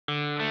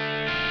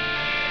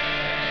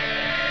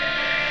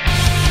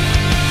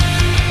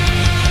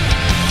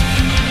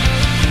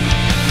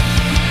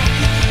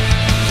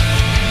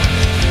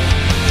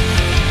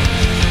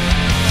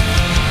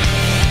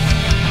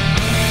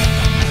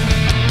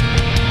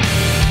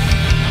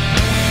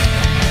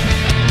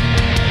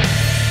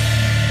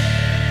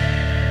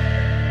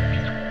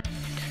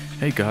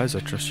Hey guys, I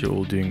trust you're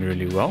all doing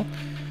really well.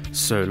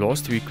 So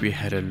last week we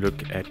had a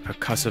look at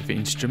percussive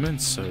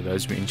instruments. So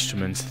those were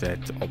instruments that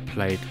are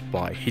played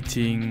by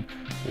hitting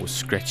or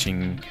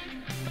scratching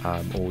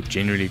or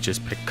generally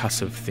just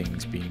percussive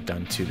things being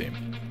done to them.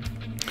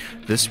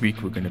 This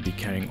week we're going to be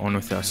carrying on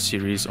with our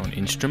series on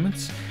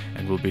instruments,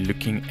 and we'll be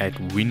looking at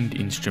wind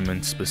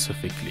instruments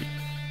specifically.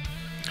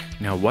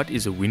 Now, what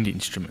is a wind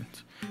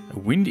instrument? A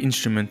wind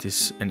instrument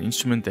is an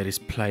instrument that is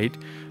played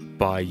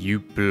by you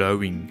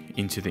blowing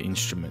into the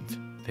instrument,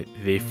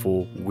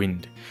 therefore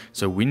wind.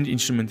 So wind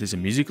instrument is a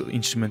musical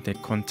instrument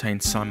that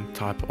contains some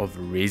type of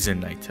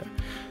resonator.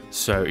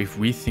 So if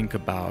we think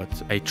about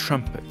a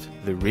trumpet,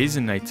 the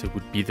resonator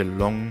would be the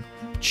long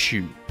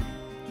tube.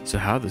 So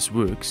how this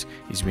works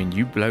is when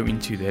you blow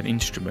into that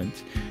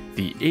instrument,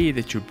 the air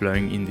that you're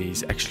blowing in there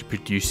is actually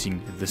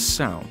producing the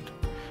sound.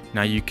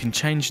 Now you can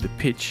change the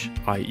pitch,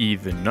 i.e.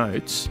 the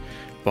notes,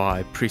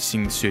 by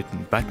pressing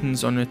certain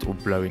buttons on it or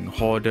blowing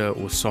harder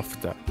or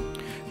softer.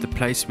 The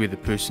place where the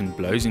person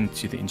blows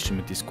into the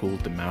instrument is called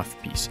the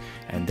mouthpiece,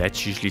 and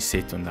that's usually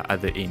set on the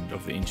other end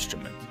of the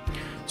instrument.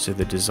 So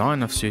the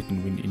design of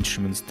certain wind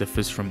instruments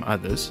differs from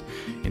others.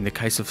 In the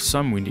case of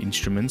some wind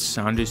instruments,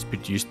 sound is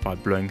produced by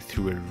blowing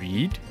through a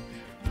reed.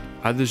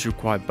 Others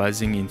require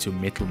buzzing into a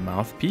metal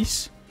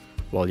mouthpiece,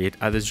 while yet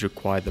others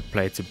require the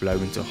player to blow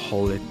into a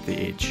hole at the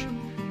edge.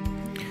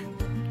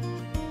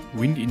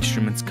 Wind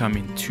instruments come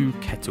in two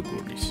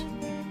categories.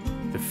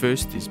 The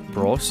first is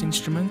brass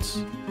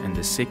instruments and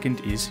the second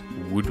is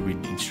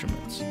woodwind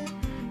instruments.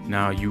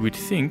 Now you would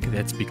think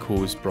that's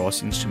because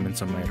brass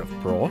instruments are made of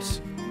brass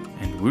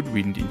and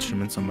woodwind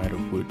instruments are made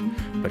of wood,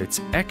 but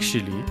it's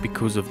actually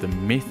because of the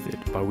method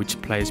by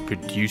which players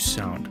produce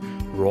sound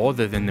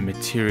rather than the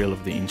material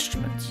of the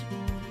instruments.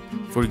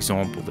 For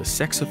example, the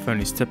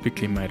saxophone is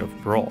typically made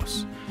of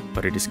brass,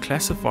 but it is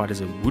classified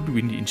as a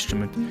woodwind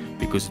instrument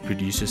because it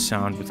produces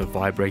sound with a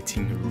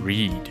vibrating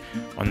reed.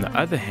 On the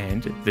other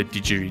hand, the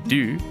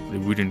didgeridoo, the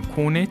wooden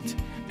cornet,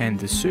 and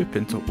the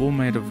serpent are all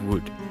made of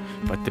wood,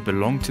 but they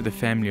belong to the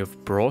family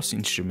of brass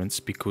instruments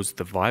because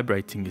the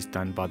vibrating is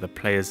done by the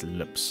player's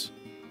lips.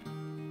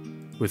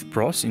 With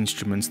brass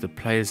instruments, the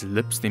player's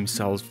lips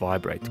themselves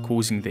vibrate,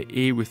 causing the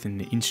air within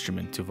the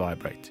instrument to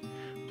vibrate.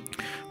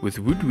 With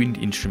woodwind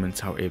instruments,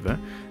 however,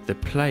 the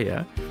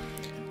player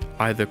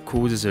either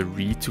causes a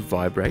reed to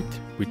vibrate,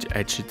 which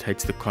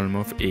agitates the column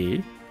of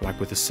air, like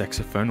with a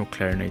saxophone or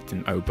clarinet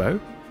and oboe,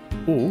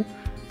 or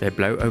they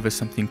blow over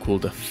something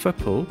called a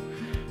fipple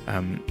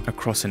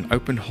across an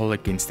open hole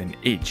against an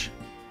edge,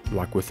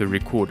 like with a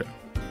recorder,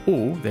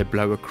 or they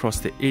blow across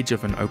the edge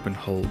of an open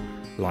hole,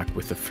 like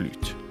with a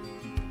flute.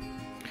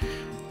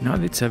 Now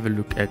let's have a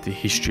look at the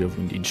history of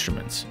wind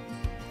instruments.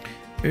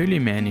 Early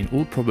man, in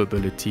all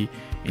probability,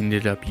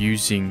 ended up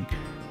using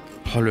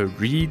hollow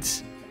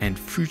reeds and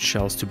fruit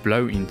shells to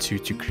blow into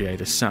to create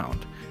a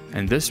sound,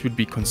 and this would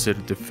be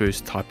considered the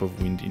first type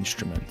of wind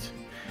instrument.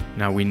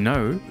 Now we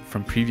know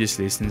from previous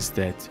lessons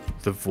that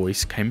the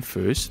voice came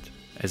first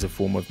as a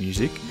form of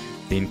music,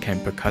 then came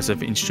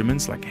percussive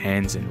instruments like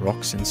hands and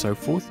rocks and so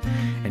forth,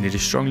 and it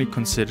is strongly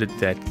considered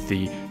that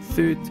the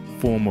third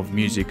form of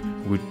music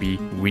would be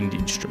wind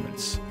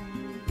instruments.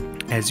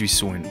 As we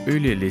saw in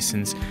earlier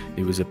lessons,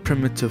 there was a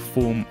primitive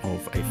form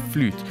of a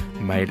flute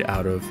made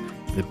out of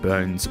the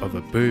bones of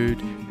a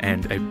bird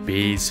and a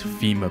bear's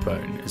femur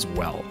bone as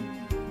well.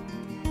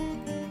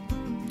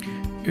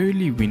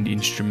 Early wind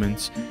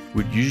instruments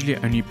would usually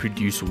only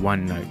produce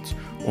one note,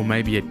 or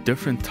maybe a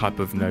different type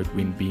of note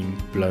when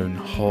being blown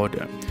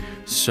harder.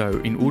 So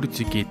in order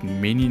to get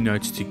many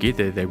notes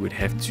together, they would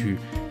have to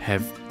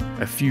have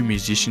a few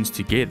musicians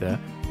together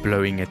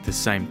blowing at the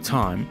same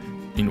time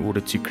in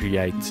order to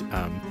create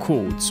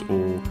chords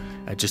or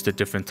just a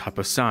different type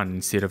of sound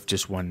instead of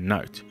just one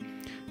note.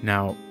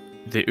 Now,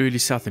 the early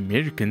South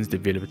Americans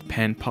developed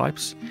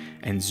panpipes,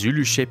 and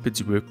Zulu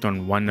shepherds worked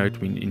on one-note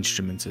wind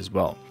instruments as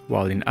well,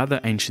 while in other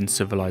ancient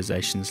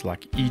civilizations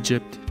like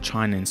Egypt,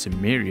 China and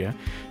Sumeria,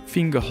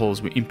 finger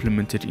holes were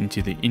implemented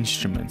into the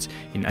instruments,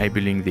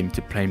 enabling them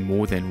to play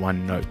more than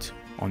one note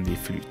on their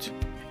flute.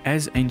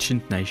 As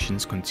ancient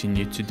nations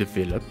continued to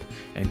develop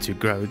and to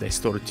grow, they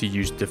started to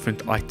use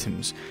different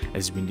items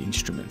as wind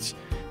instruments.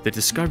 The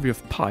discovery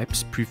of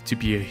pipes proved to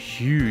be a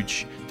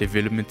huge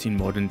development in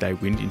modern-day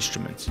wind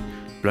instruments.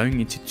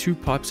 Blowing into two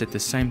pipes at the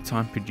same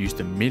time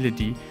produced a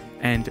melody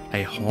and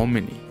a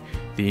harmony.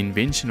 The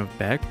invention of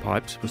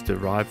bagpipes was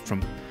derived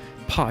from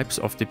pipes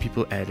after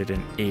people added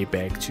an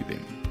airbag to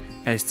them.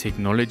 As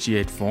technology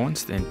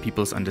advanced and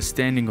people's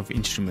understanding of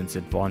instruments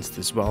advanced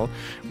as well,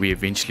 we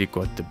eventually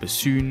got the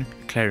bassoon,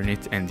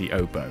 clarinet and the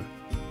oboe.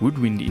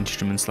 Woodwind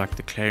instruments like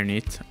the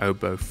clarinet,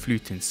 oboe,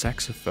 flute and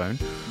saxophone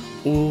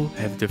all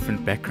have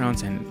different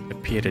backgrounds and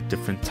appeared at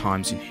different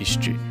times in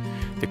history.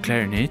 The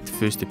clarinet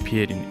first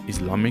appeared in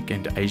Islamic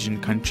and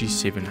Asian countries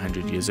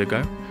 700 years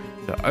ago.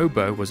 The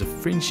oboe was a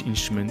French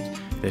instrument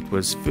that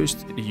was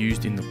first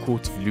used in the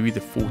court of Louis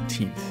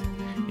XIV.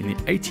 In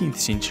the 18th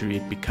century,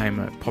 it became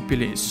a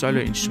popular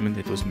solo instrument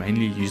that was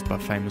mainly used by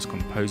famous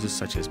composers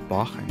such as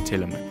Bach and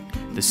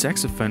Telemann. The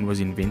saxophone was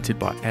invented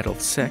by Adolf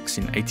Sax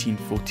in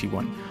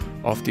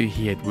 1841 after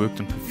he had worked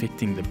on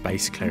perfecting the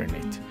bass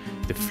clarinet.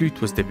 The flute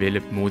was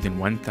developed more than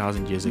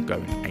 1,000 years ago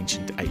in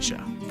ancient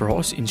Asia.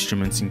 Brass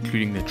instruments,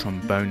 including the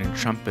trombone and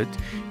trumpet,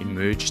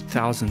 emerged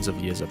thousands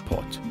of years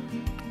apart.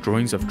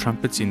 Drawings of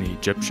trumpets in the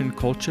Egyptian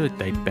culture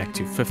date back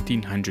to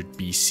 1500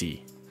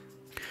 BC.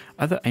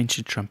 Other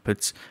ancient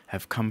trumpets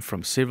have come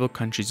from several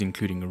countries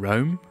including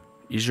Rome,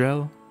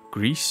 Israel,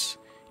 Greece,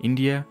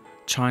 India,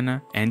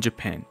 China, and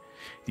Japan.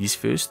 These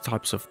first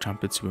types of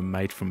trumpets were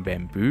made from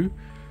bamboo,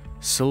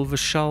 silver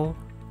shell,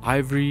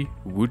 ivory,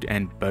 wood,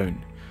 and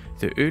bone.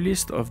 The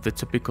earliest of the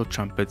typical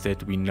trumpet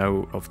that we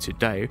know of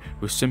today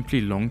were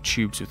simply long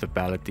tubes with a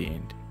bell at the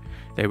end.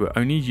 They were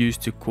only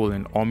used to call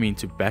an army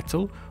into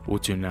battle or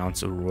to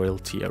announce a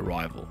royalty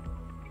arrival.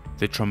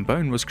 The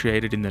trombone was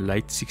created in the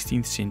late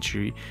 16th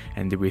century,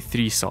 and there were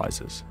three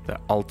sizes: the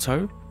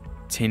alto,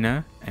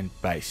 tenor, and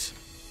bass.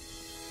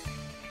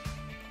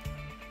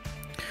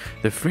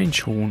 The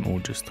French horn, or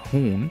just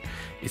horn,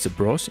 is a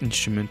brass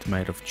instrument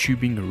made of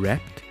tubing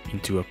wrapped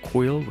into a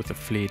coil with a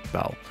flared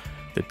bell.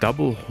 The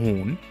double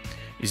horn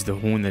is the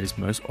horn that is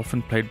most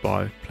often played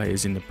by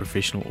players in the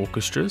professional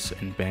orchestras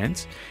and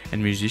bands,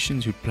 and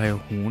musicians who play a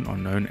horn are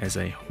known as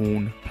a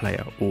horn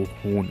player or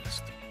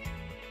hornist.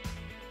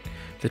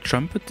 The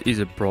trumpet is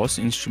a brass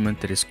instrument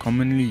that is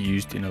commonly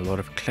used in a lot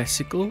of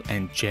classical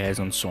and jazz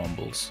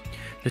ensembles.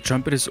 The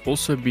trumpet has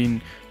also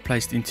been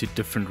placed into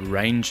different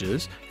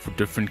ranges for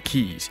different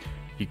keys.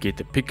 You get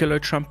the piccolo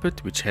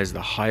trumpet, which has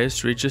the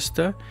highest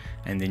register,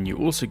 and then you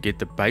also get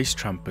the bass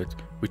trumpet,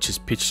 which is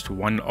pitched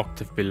one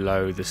octave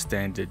below the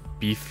standard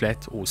B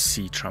flat or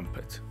C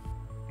trumpet.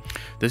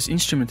 This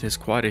instrument has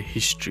quite a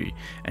history,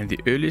 and the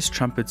earliest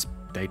trumpets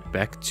date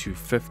back to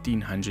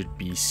 1500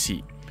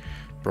 BC.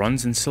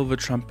 Bronze and silver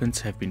trumpets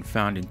have been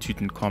found in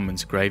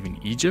Tutankhamun's grave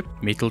in Egypt.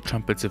 Metal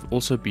trumpets have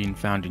also been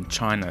found in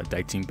China,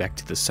 dating back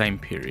to the same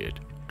period.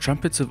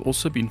 Trumpets have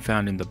also been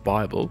found in the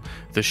Bible,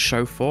 the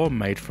shofar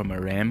made from a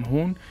ram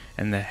horn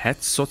and the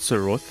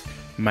Hatzotzoroth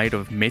made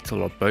of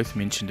metal are both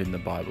mentioned in the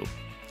Bible.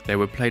 They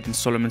were played in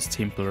Solomon's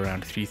temple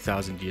around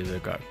 3,000 years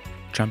ago.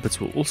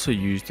 Trumpets were also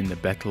used in the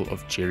Battle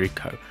of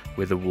Jericho,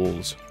 where the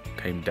walls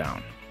came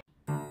down.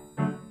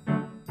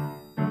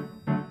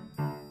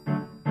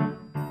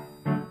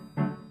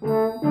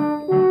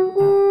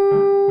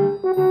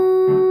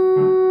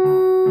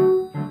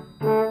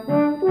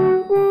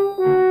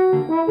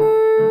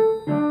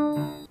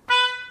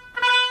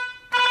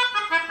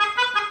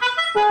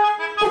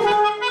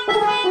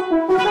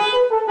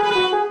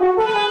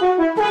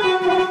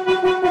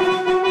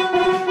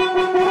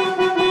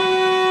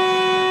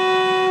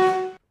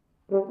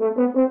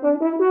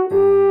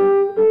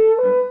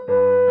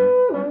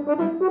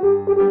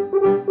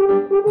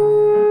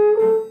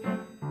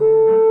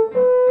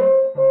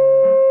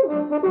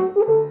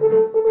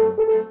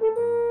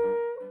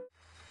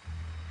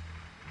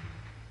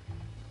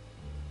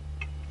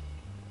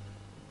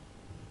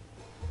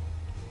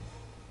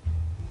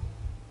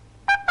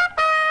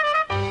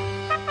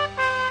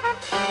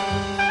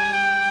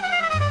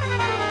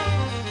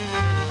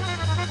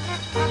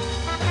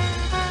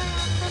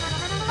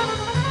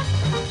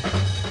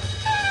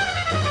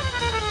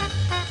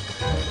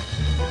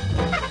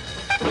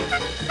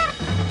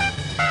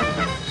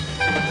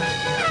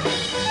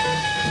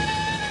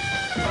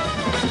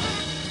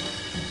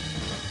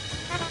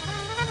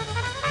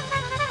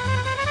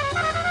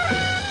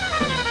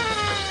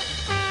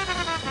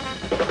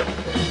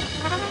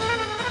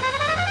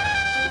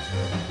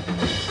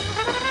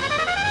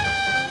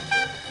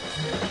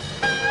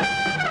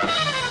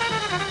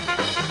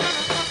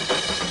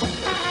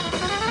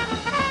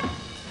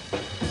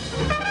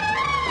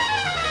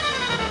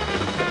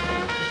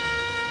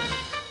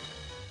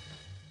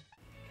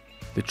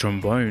 The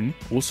trombone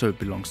also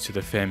belongs to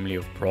the family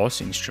of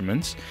brass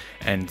instruments,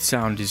 and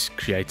sound is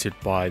created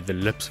by the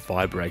lips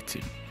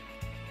vibrating.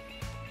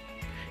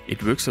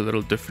 It works a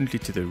little differently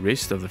to the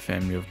rest of the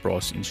family of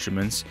brass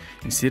instruments.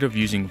 Instead of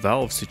using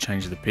valves to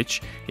change the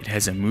pitch, it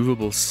has a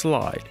movable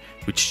slide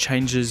which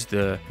changes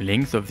the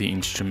length of the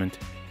instrument,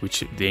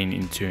 which then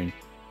in turn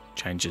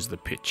changes the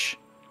pitch.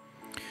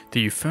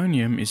 The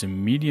euphonium is a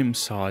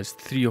medium-sized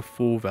 3 or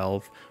 4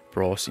 valve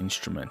brass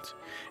instrument,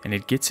 and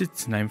it gets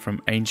its name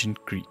from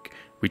ancient Greek,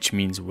 which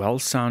means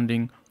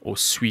well-sounding or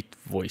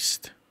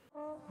sweet-voiced.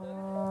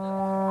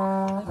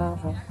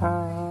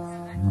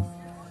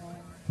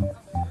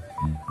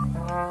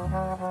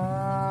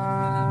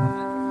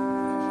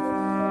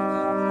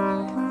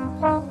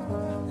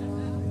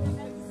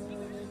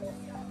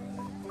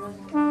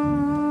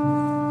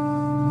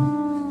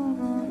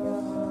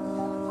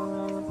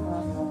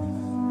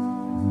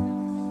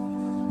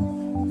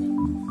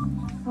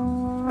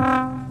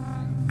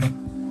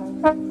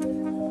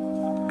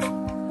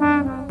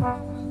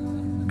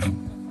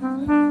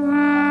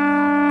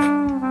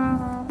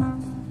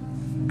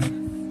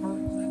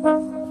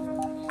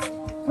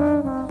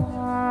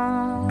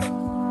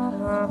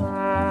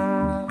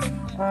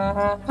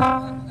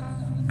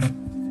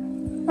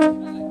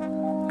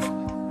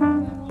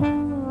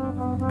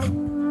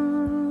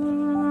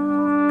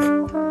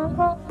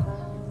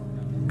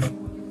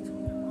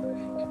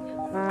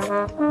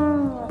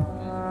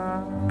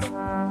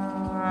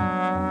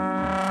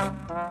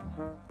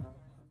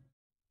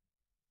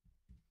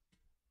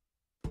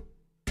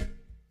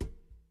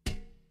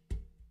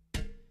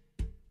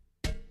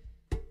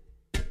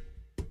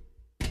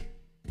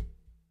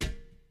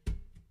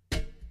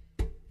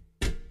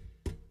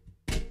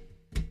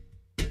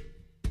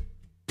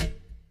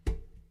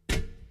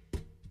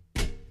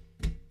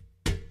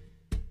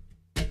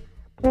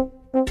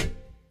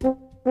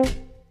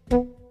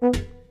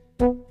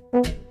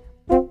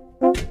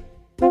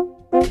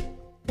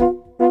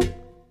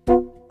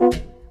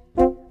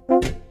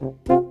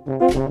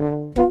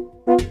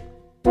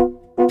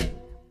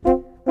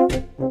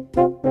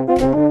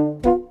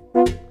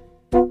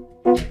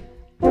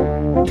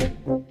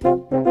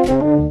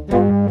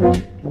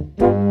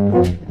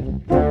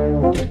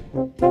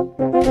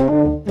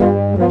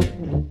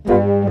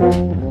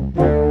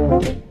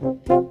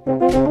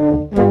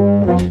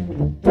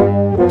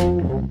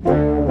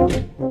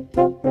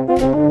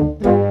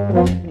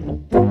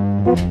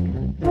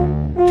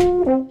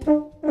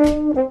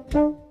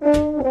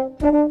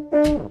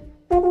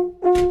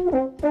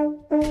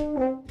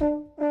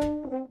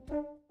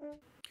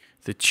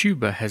 The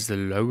tuba has the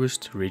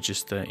lowest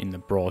register in the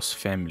brass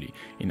family.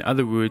 In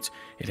other words,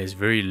 it has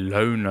very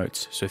low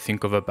notes, so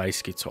think of a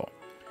bass guitar.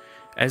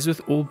 As with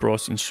all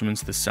brass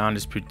instruments, the sound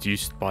is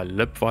produced by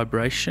lip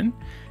vibration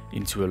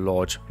into a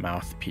large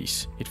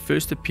mouthpiece. It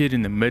first appeared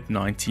in the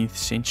mid-19th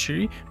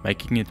century,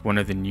 making it one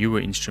of the newer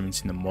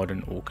instruments in the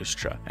modern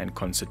orchestra and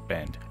concert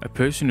band. A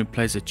person who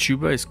plays a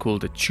tuba is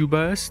called a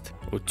tubaist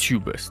or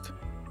tubist.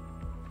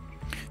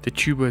 The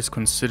tuba is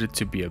considered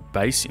to be a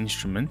bass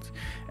instrument,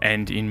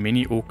 and in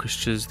many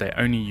orchestras they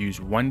only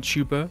use one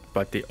tuba,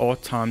 but there are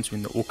times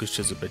when the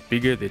orchestra is a bit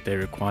bigger that they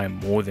require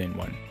more than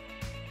one.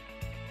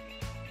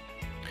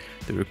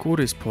 The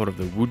recorder is part of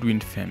the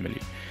woodwind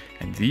family,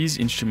 and these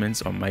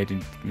instruments are made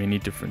in many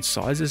different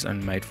sizes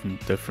and made from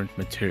different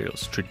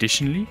materials.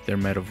 Traditionally, they're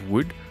made of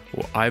wood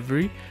or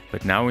ivory,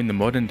 but now in the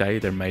modern day,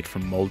 they're made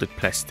from molded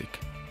plastic.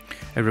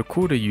 A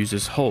recorder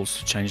uses holes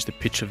to change the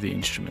pitch of the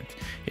instrument.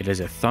 It has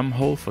a thumb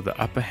hole for the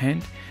upper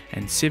hand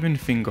and 7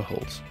 finger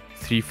holes,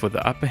 3 for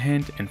the upper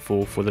hand and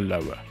 4 for the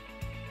lower.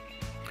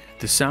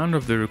 The sound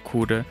of the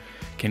recorder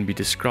can be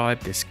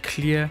described as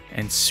clear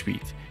and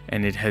sweet,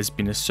 and it has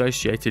been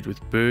associated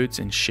with birds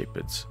and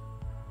shepherds.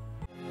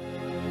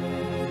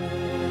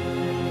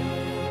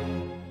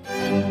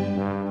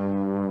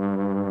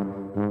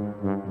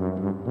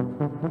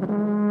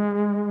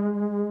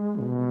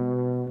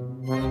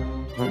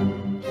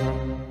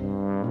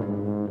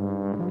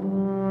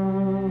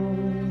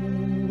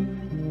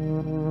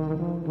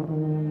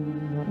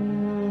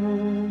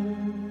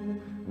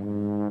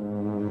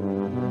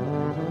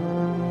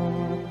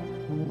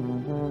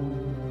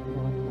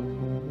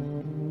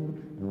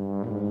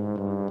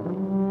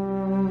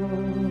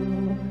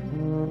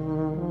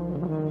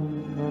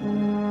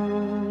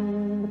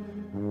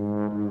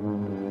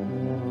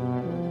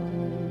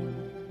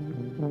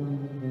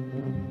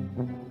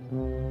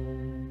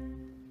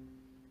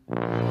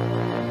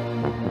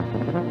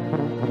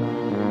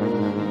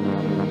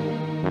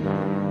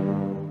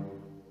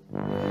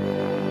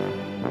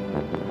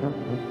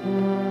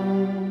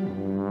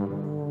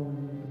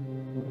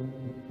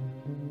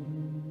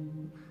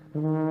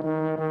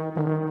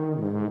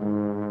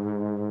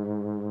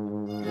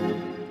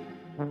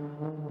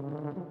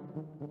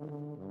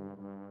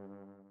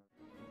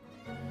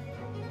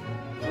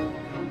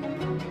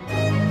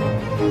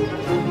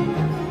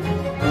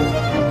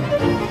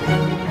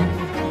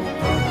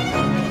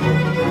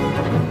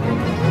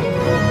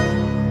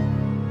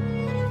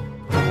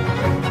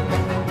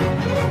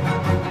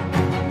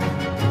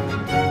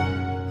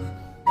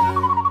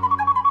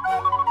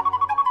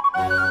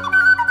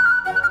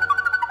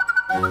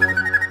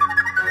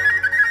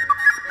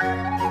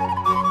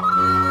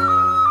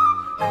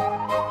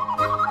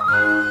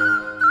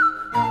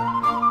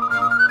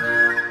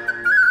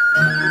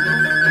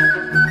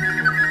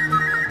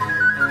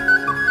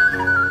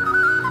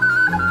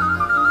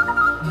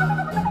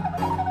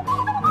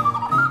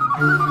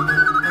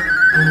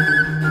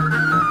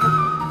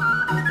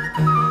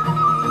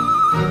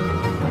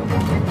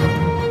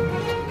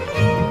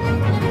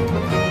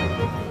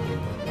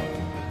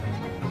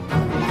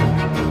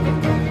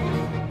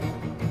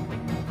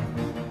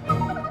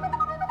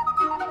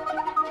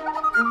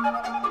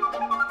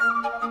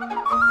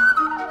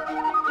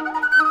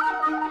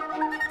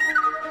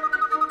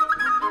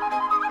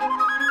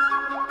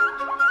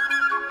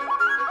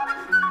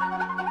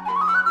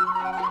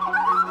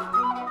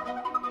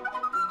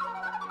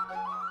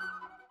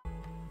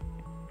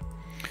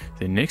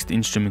 The next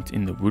instrument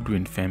in the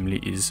woodwind family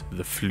is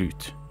the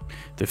flute.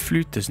 The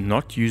flute does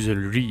not use a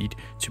reed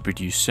to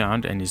produce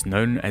sound and is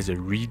known as a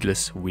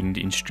reedless wind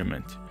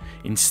instrument.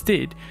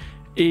 Instead,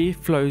 air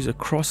flows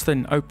across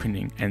an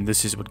opening, and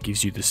this is what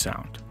gives you the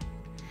sound.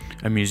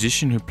 A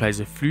musician who plays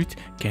a flute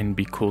can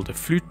be called a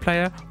flute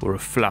player or a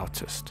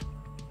flautist.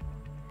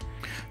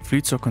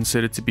 Flutes are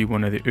considered to be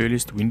one of the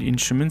earliest wind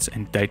instruments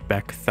and date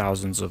back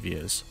thousands of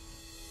years.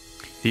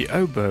 The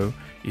oboe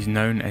is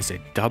known as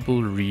a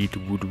double reed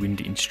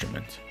woodwind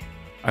instrument.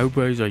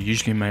 Oboes are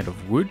usually made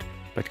of wood,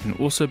 but can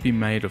also be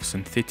made of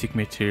synthetic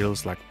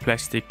materials like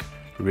plastic,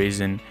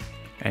 resin,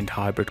 and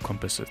hybrid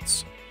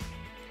composites.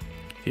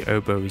 The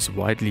oboe is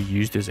widely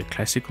used as a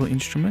classical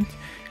instrument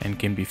and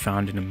can be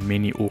found in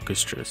many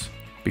orchestras.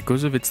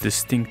 Because of its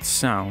distinct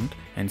sound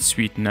and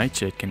sweet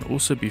nature, it can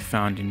also be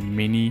found in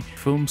many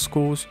film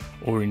scores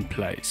or in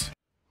plays.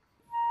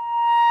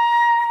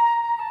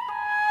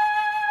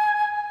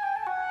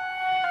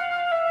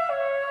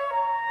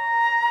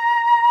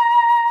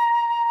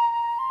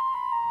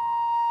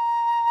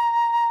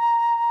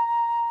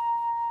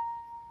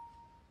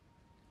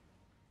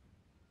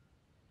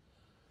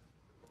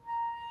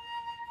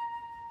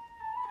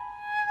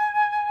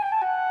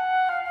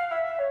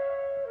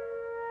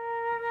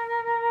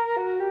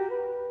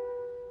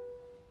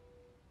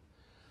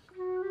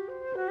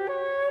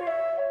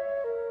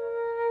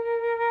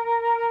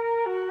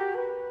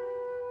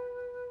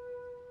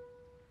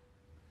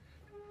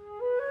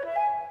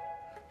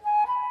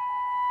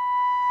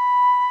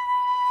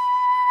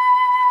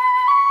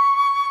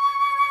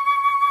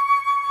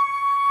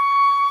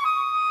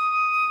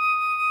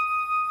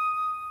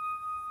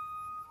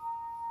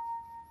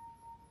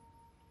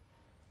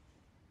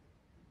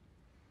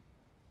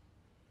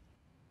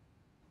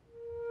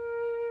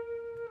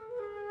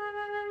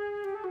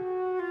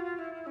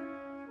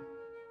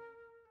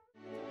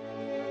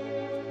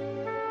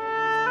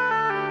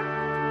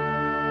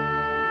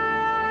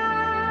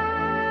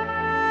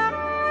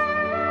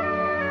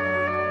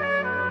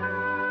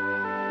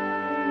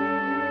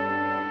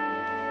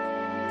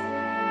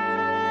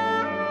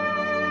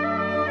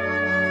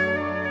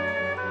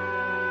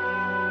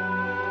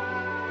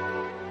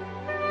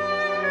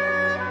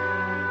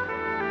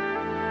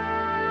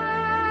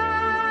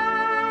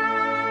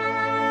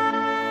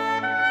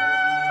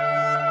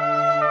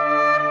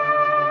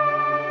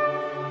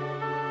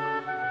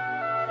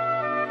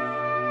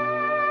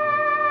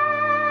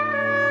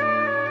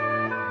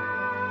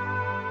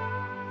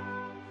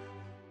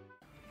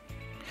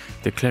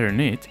 The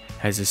clarinet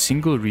has a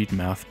single reed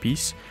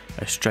mouthpiece,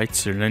 a straight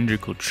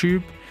cylindrical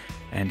tube,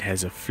 and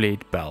has a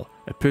flared bell.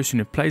 A person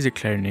who plays a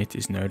clarinet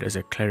is known as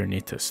a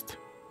clarinetist.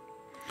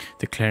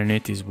 The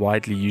clarinet is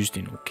widely used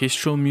in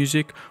orchestral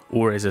music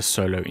or as a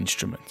solo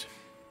instrument.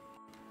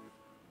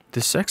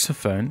 The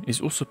saxophone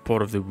is also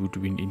part of the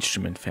woodwind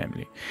instrument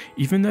family.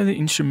 Even though the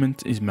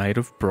instrument is made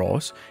of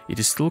brass, it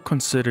is still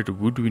considered a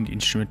woodwind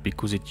instrument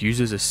because it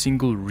uses a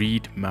single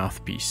reed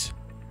mouthpiece.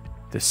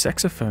 The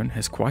saxophone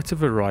has quite a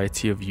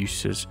variety of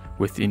uses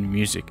within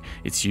music.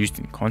 It's used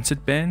in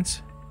concert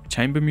bands,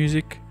 chamber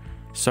music,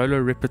 solo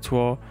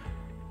repertoire,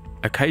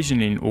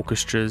 occasionally in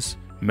orchestras,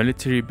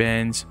 military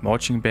bands,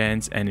 marching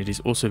bands, and it is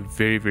also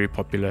very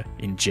popular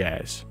in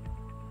jazz.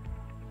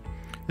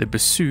 The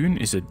bassoon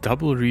is a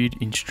double reed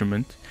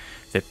instrument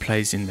that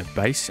plays in the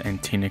bass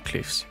and tenor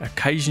clefs.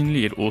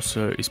 Occasionally it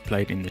also is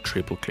played in the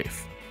treble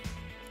clef.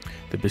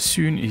 The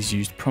bassoon is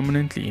used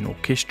prominently in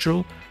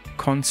orchestral,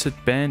 concert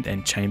band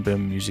and chamber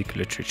music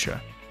literature.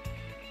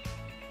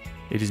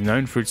 It is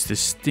known for its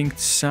distinct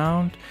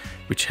sound,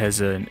 which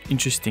has an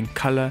interesting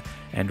color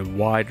and a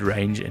wide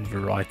range and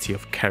variety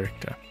of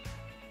character.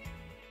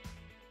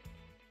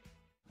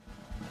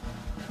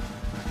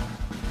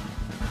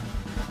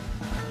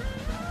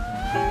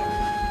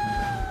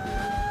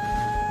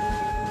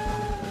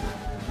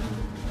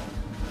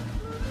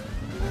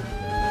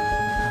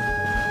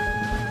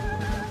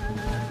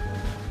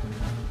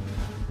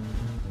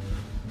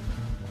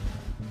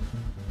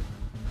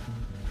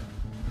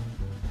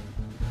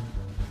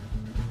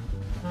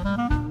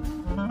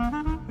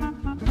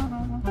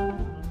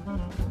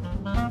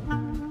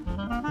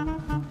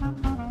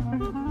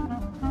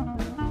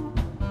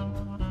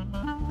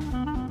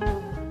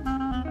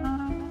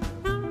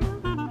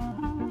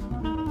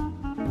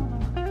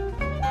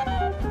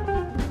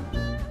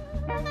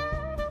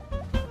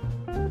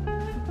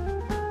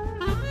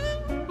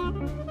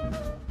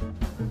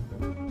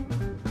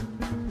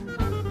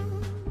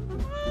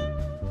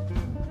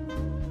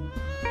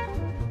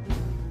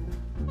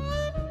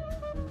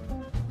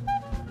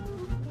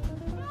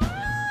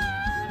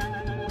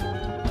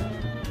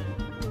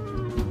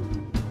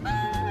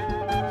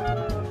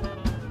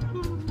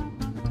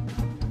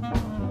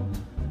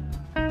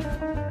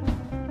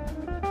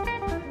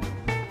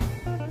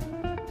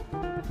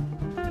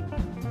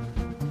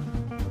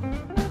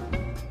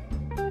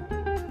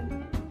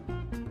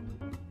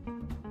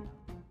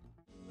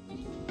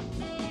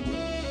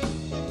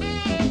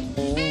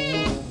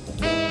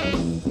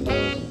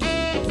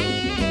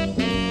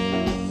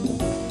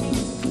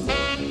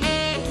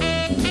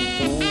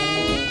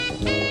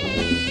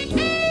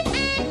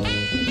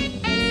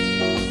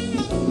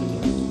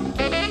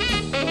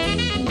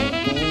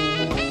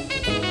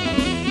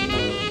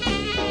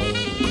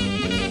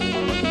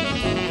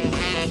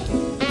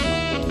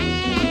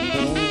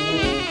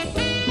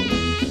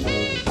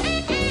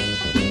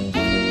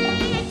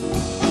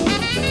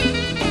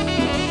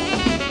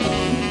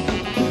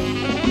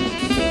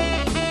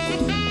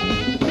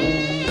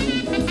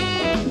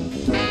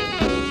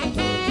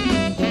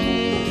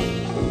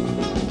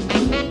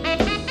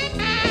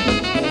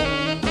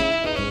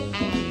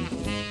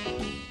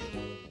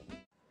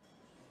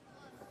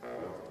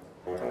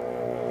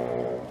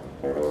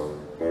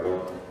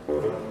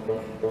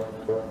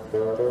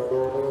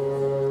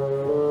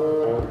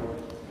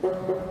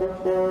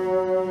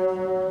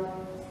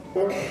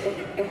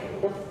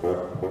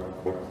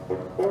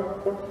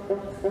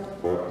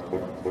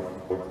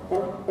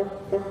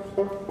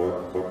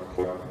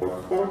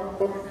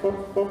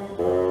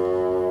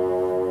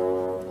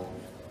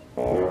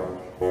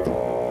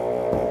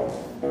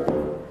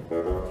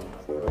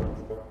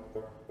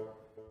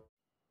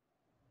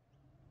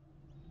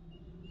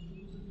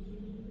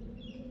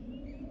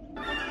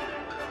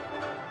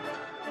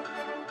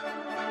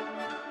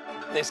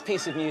 This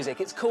piece of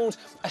music, it's called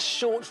A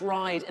Short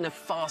Ride in a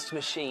Fast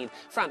Machine.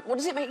 Fran, what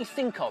does it make you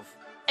think of?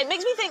 It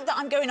makes me think that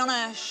I'm going on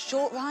a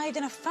short ride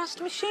in a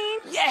fast machine.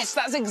 Yes,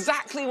 that's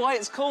exactly why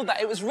it's called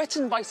that. It was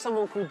written by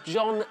someone called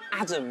John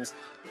Adams.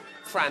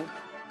 Fran,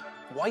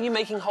 why are you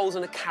making holes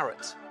in a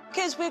carrot?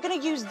 Because we're going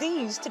to use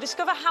these to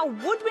discover how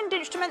woodwind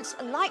instruments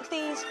like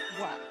these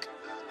work.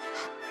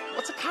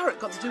 What's a carrot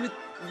got to do with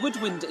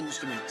woodwind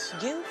instruments?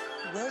 You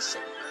will see.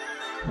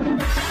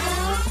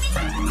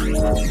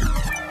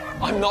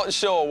 I'm not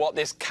sure what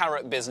this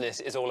carrot business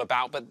is all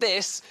about, but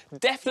this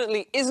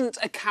definitely isn't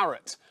a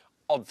carrot,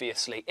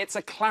 obviously. It's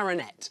a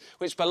clarinet,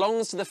 which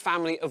belongs to the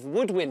family of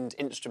woodwind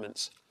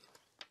instruments.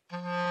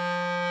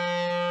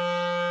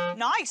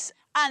 Nice.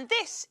 And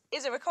this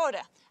is a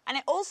recorder, and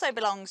it also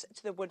belongs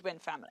to the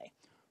woodwind family.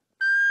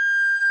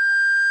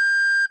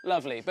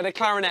 Lovely, but a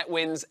clarinet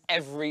wins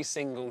every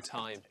single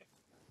time.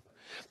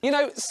 You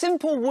know,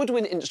 simple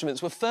woodwind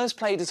instruments were first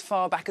played as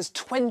far back as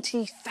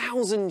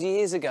 20,000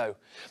 years ago.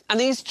 And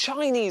these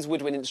Chinese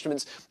woodwind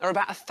instruments are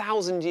about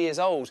 1,000 years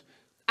old.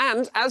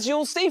 And, as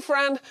you'll see,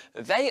 Fran,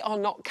 they are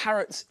not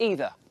carrots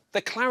either.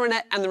 The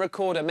clarinet and the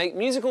recorder make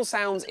musical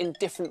sounds in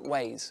different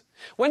ways.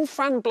 When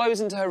Fran blows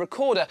into her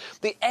recorder,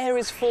 the air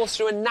is forced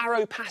through a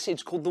narrow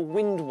passage called the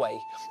windway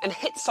and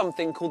hits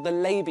something called the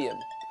labium.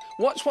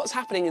 Watch what's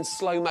happening in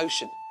slow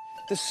motion.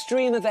 The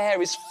stream of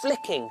air is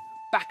flicking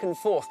back and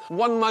forth.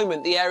 One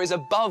moment the air is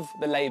above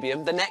the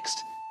labium, the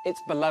next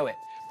it's below it.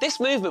 This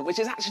movement, which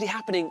is actually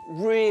happening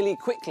really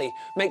quickly,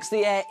 makes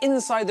the air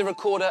inside the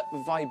recorder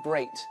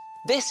vibrate.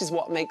 This is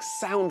what makes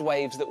sound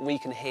waves that we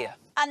can hear.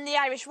 And the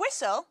Irish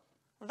whistle,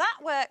 that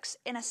works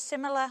in a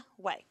similar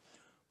way.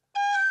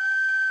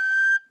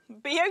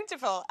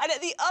 Beautiful. And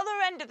at the other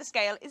end of the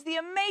scale is the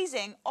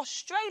amazing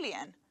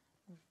Australian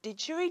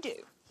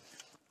didgeridoo.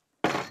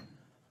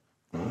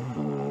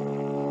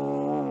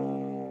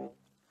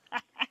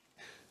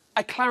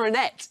 A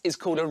clarinet is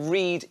called a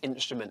reed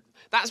instrument.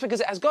 That's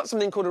because it has got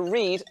something called a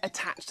reed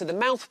attached to the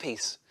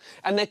mouthpiece.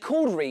 And they're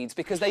called reeds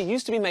because they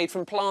used to be made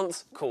from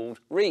plants called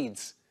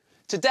reeds.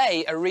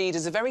 Today, a reed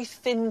is a very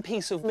thin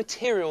piece of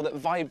material that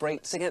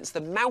vibrates against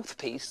the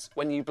mouthpiece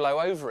when you blow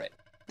over it.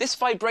 This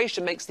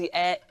vibration makes the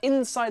air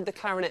inside the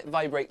clarinet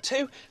vibrate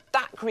too.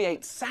 That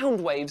creates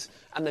sound waves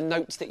and the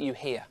notes that you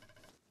hear.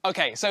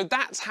 OK, so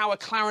that's how a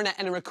clarinet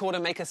and a recorder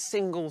make a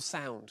single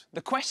sound. The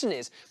question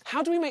is,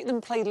 how do we make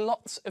them play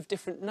lots of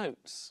different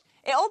notes?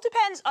 It all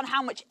depends on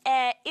how much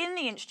air in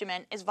the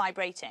instrument is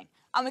vibrating.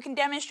 And we can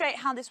demonstrate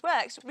how this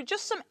works with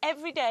just some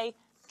everyday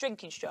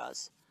drinking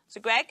straws.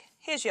 So, Greg,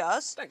 here's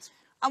yours. Thanks.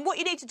 And what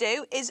you need to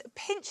do is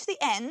pinch the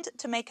end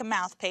to make a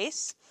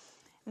mouthpiece.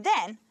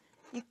 Then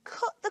you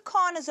cut the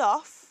corners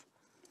off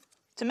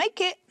to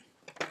make it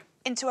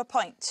into a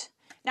point.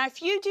 Now,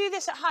 if you do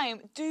this at home,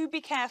 do be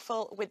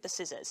careful with the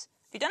scissors.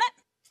 Have you done it?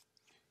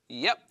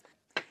 Yep.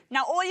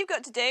 Now, all you've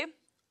got to do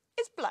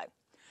is blow.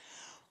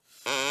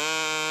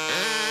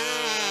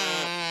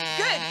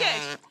 Good,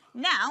 good.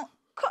 Now,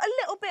 cut a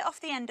little bit off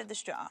the end of the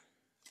straw.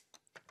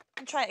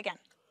 And try it again.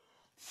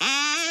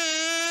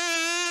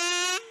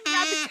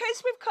 Now,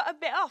 because we've cut a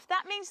bit off,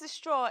 that means the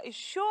straw is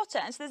shorter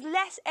and so there's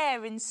less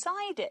air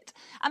inside it.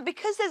 And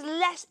because there's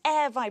less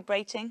air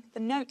vibrating, the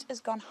note has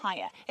gone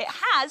higher. It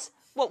has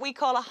what we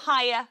call a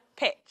higher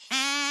pitch.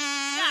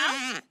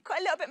 Now, cut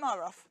a little bit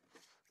more off.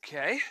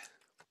 OK.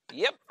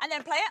 Yep. And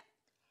then play it.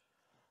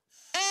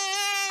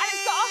 And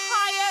it's got a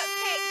higher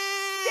pitch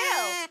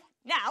still.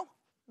 Now,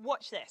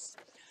 watch this.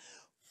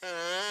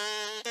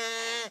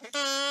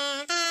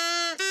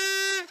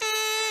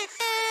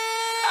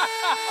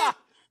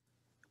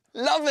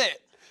 Love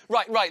it.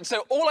 Right.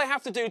 So all I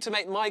have to do to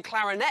make my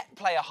clarinet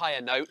play a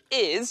higher note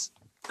is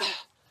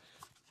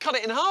cut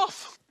it in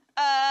half.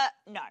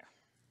 No.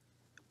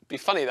 Be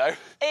funny, though.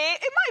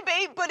 It might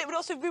be, but it would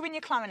also ruin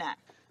your clarinet.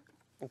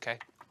 OK.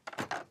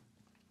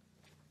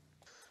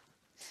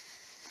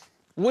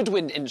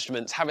 Woodwind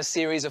instruments have a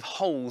series of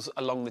holes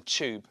along the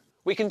tube.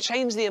 We can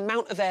change the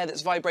amount of air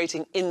that's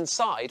vibrating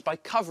inside by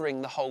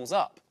covering the holes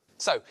up.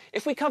 So,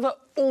 if we cover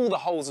all the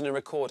holes in a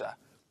recorder,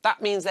 that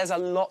means there's a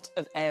lot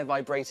of air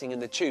vibrating in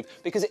the tube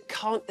because it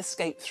can't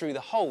escape through the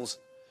holes.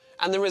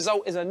 And the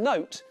result is a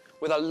note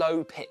with a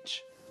low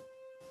pitch.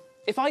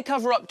 If I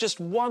cover up just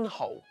one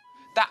hole,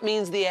 that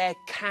means the air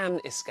can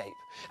escape.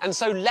 And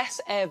so less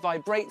air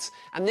vibrates,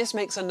 and this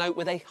makes a note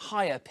with a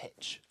higher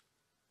pitch.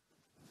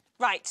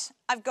 Right,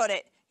 I've got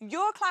it.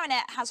 Your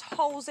clarinet has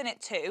holes in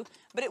it too,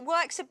 but it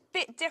works a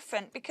bit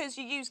different because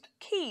you use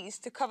keys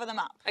to cover them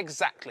up.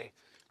 Exactly.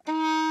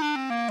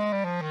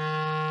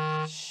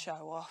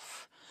 Show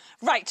off.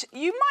 Right,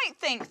 you might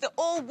think that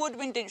all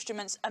woodwind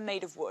instruments are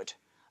made of wood,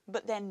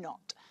 but they're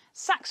not.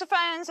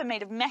 Saxophones are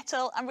made of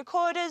metal and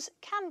recorders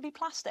can be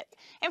plastic.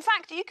 In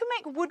fact, you can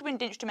make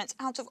woodwind instruments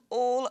out of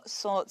all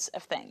sorts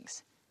of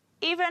things,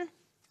 even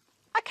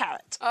a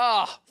carrot.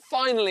 Ah,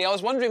 finally, I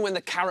was wondering when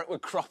the carrot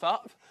would crop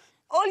up.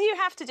 All you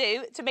have to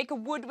do to make a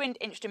woodwind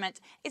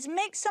instrument is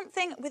make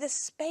something with a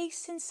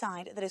space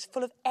inside that is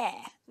full of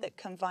air that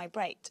can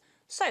vibrate.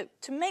 So,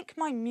 to make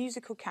my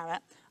musical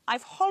carrot,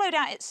 I've hollowed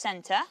out its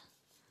centre,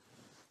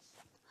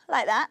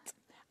 like that,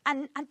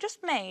 and I've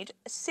just made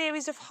a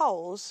series of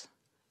holes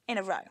in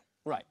a row.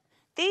 Right.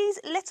 These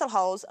little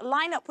holes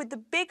line up with the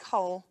big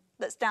hole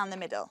that's down the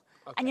middle.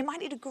 Okay. And you might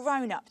need a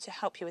grown-up to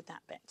help you with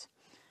that bit.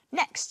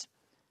 Next,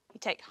 you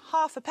take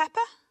half a pepper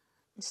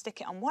and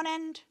stick it on one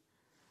end,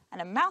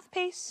 and a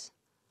mouthpiece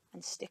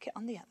and stick it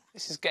on the other.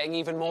 This is getting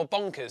even more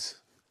bonkers.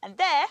 And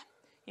there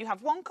you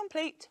have one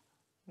complete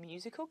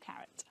musical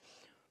carrot.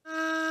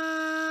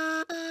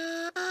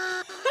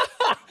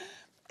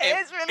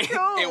 It's really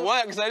cool. It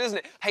works though, doesn't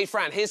it? Hey,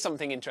 Fran, here's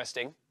something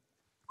interesting.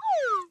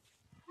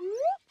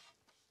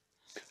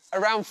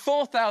 Around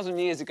 4,000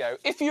 years ago,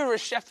 if you were a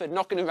shepherd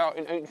knocking about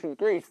in ancient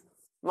Greece,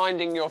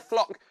 minding your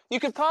flock, you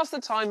could pass the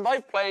time by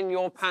playing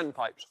your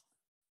panpipes.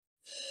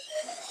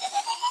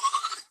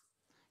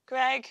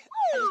 Greg,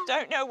 I just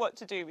don't know what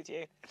to do with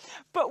you.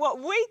 But what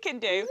we can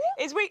do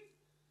is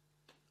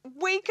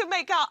we can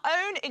make our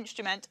own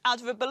instrument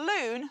out of a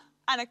balloon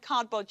and a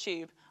cardboard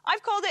tube.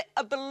 I've called it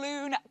a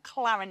balloon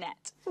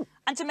clarinet.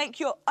 And to make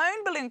your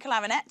own balloon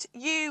clarinet,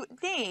 you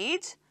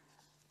need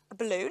a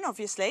balloon,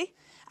 obviously,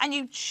 and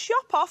you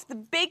chop off the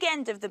big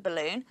end of the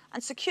balloon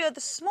and secure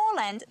the small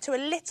end to a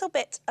little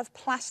bit of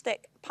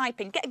plastic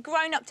piping. Get a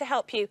grown-up to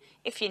help you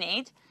if you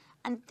need.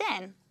 And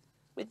then,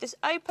 with this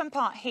open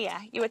part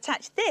here, you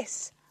attach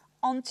this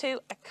onto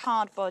a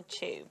cardboard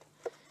tube.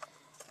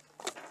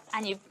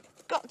 And you've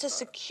got to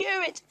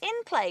secure it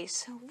in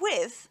place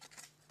with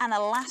an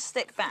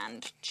elastic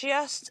band,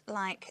 just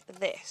like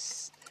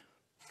this.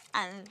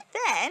 And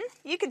then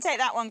you can take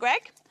that one,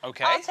 Greg.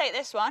 OK. I'll take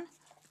this one.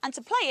 And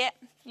to play it,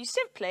 you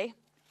simply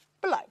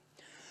blow.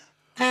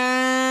 Brilliant,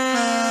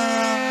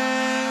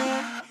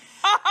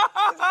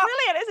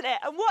 isn't it?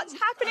 And what's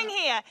happening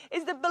here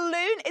is the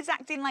balloon is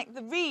acting like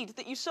the reed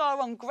that you saw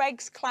on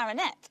Greg's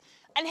clarinet.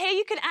 And here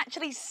you can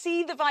actually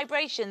see the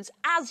vibrations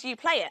as you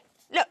play it.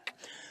 Look.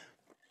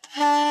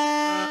 They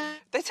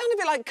sound a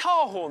bit like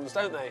car horns,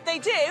 don't they? They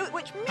do,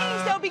 which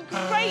means there'll be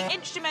great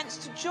instruments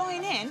to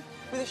join in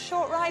with a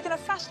short ride in a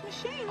fast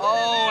machine.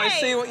 Oh, I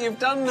see what you've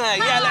done there.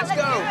 Yeah, let's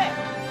go. Do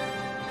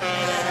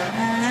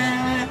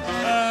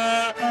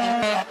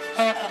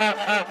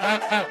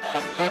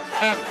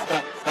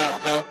it.